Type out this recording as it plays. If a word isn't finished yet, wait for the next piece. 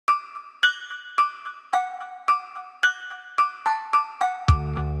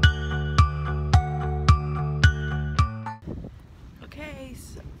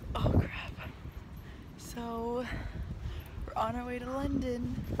So we're on our way to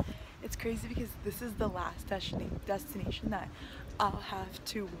London. It's crazy because this is the last destination that I'll have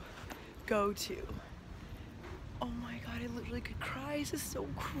to go to. Oh my god, I literally could cry. This is so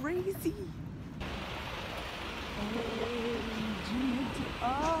crazy.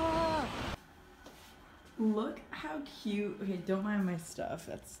 Look how cute. Okay, don't mind my stuff.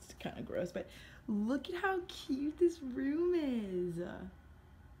 That's kind of gross, but look at how cute this room is.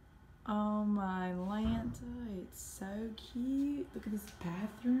 Oh my Lanta, it's so cute. Look at this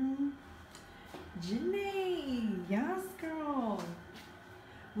bathroom. Jenny, yes girl.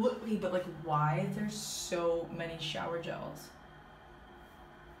 Look, wait, but like why is there so many shower gels?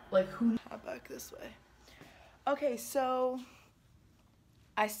 Like who? Hop back this way. Okay, so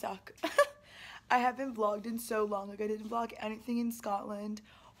I suck. I haven't vlogged in so long. Like I didn't vlog anything in Scotland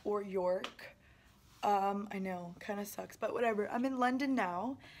or York. I know, kind of sucks, but whatever. I'm in London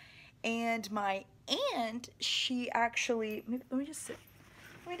now. And my aunt, she actually, let me just sit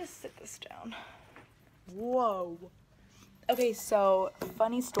this down. Whoa. Okay, so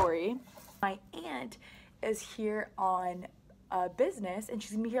funny story. My aunt is here on business and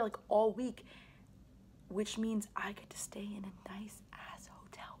she's gonna be here like all week, which means I get to stay in a nice ass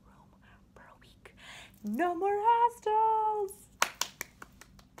hotel room for a week. No more hostels.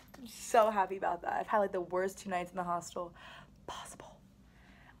 I'm so happy about that. I've had like the worst 2 nights in the hostel possible.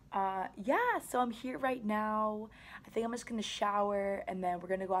 Yeah, so I'm here right now. I think I'm just gonna shower and then we're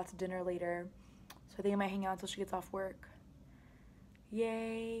gonna go out to dinner later. So I think I might hang out until she gets off work.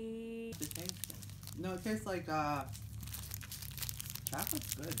 Yay. No, it tastes like chocolate's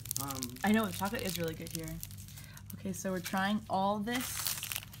good. I know the chocolate is really good here. Okay, so we're trying all this.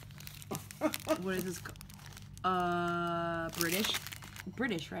 What is this?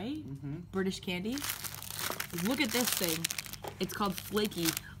 British, right? Mm-hmm. British candy. Look at this thing. It's called Flaky.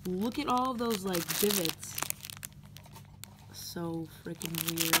 Look at all of those like divots. So freaking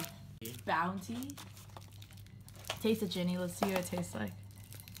weird. Bounty. Taste it, Jenny. Let's see what it tastes like.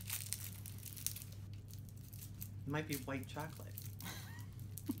 It might be white chocolate.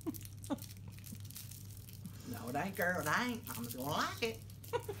 No, it ain't, girl. It ain't. I'm just gonna like it.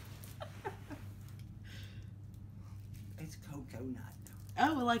 It's coconut.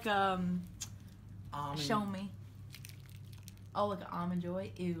 Oh, like Almond. show me. Oh, like an almond joy?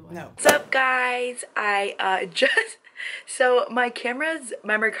 Ew. No. What's up, guys? So my camera's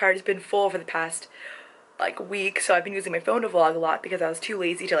memory card has been full for the past like week, so I've been using my phone to vlog a lot because I was too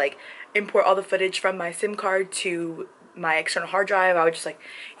lazy to like import all the footage from my SIM card to my external hard drive. I was just like,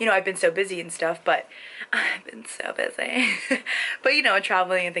 you know, I've been so busy and stuff, but I've been so busy. But you know,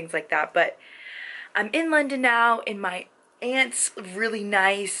 traveling and things like that. But I'm in London now in my aunt's really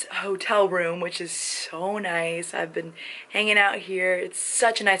nice hotel room, which is so nice. I've been hanging out here. It's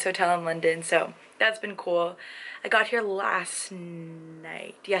such a nice hotel in London, so that's been cool. I got here last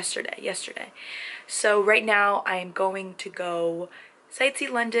night, yesterday. So right now I'm going to go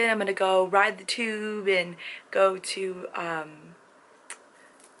sightsee London. I'm gonna go ride the tube and go to a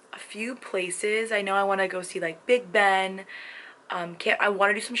few places. I know I want to go see like Big Ben. I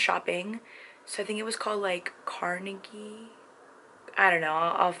want to do some shopping. So I think it was called like Carnegie. I don't know,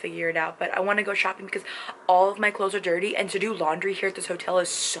 I'll figure it out. But I want to go shopping because all of my clothes are dirty. And to do laundry here at this hotel is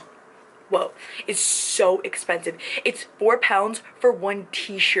so, whoa, it's so expensive. It's £4 for one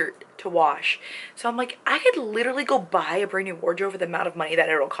t-shirt to wash. So I'm like, I could literally go buy a brand new wardrobe for the amount of money that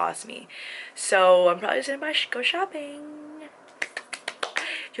it'll cost me. So I'm probably just gonna go shopping.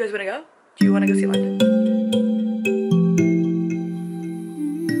 Do you guys want to go? Do you want to go see London?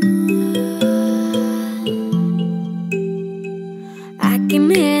 Can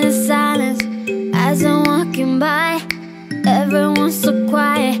hear the silence as I'm walking by. Everyone's so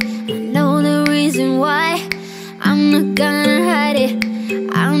quiet. I know the reason why. I'm not gonna hide it,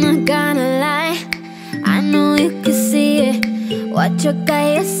 I'm not gonna lie. I know you can see it. What you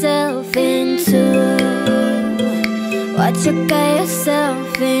got yourself into, what you got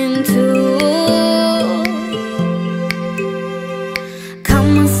yourself into.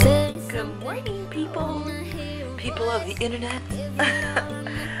 Come on, sit. Good morning, people of the internet.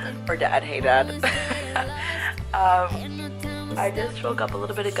 Or dad, hey dad. I just woke up a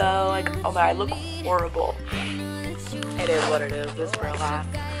little bit ago. Like, oh my, I look horrible. It is what it is. This real life.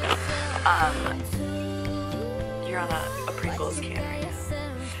 You're on a Pringles can right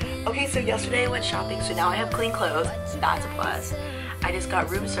now. Okay, so yesterday I went shopping, so now I have clean clothes. That's a plus. I just got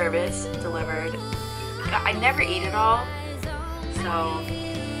room service delivered. I never eat it all, so I don't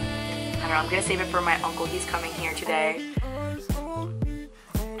know. I'm gonna save it for my uncle. He's coming here today.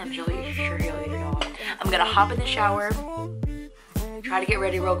 I'm really sure he'll eat it all. I'm gonna hop in the shower, try to get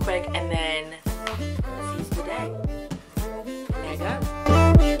ready real quick, and then see day. There you go.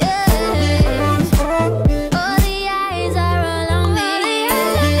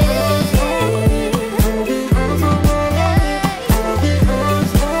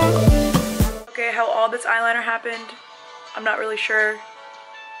 Okay, how all this eyeliner happened, I'm not really sure.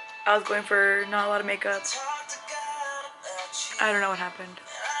 I was going for not a lot of makeup. I don't know what happened.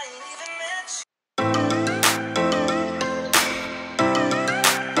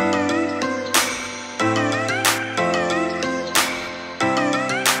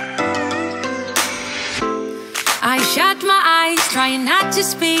 I shut my eyes, trying not to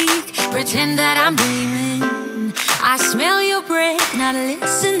speak, pretend that I'm dreaming. I smell your breath, not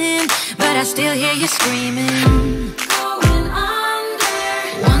listening, but I still hear you screaming. Going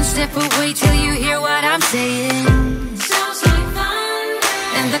under. One step away till you hear what I'm saying. Sounds like thunder.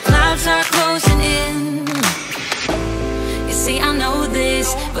 And the clouds are closing in. You see, I know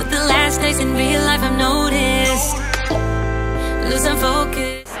this, but the last days in real life I've noticed losing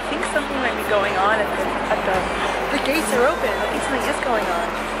focus. I think something might be going on at the gates are open. I think something is going on.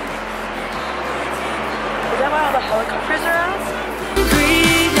 Is that why all the helicopters are out?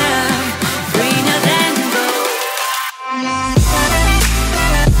 Greener, greener than gold.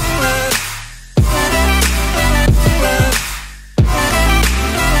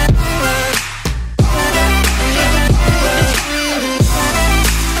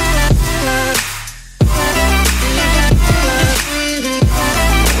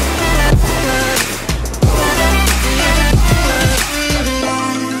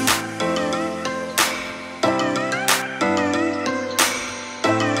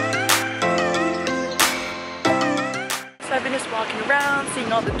 I've been just walking around,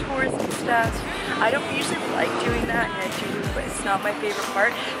 seeing all the tourists and stuff. I don't usually like doing that, and I do, but it's not my favorite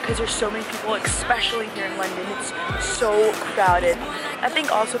part because there's so many people, especially here in London. It's so crowded. I think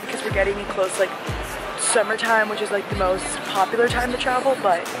also because we're getting close like summertime, which is like the most popular time to travel,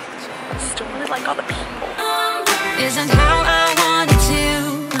 but I still really like all the people. Isn't how I wanted to.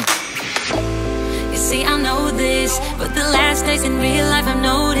 You see, I know this, but the last days in real life I've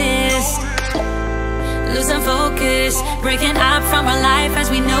noticed losing focus, breaking up from our life.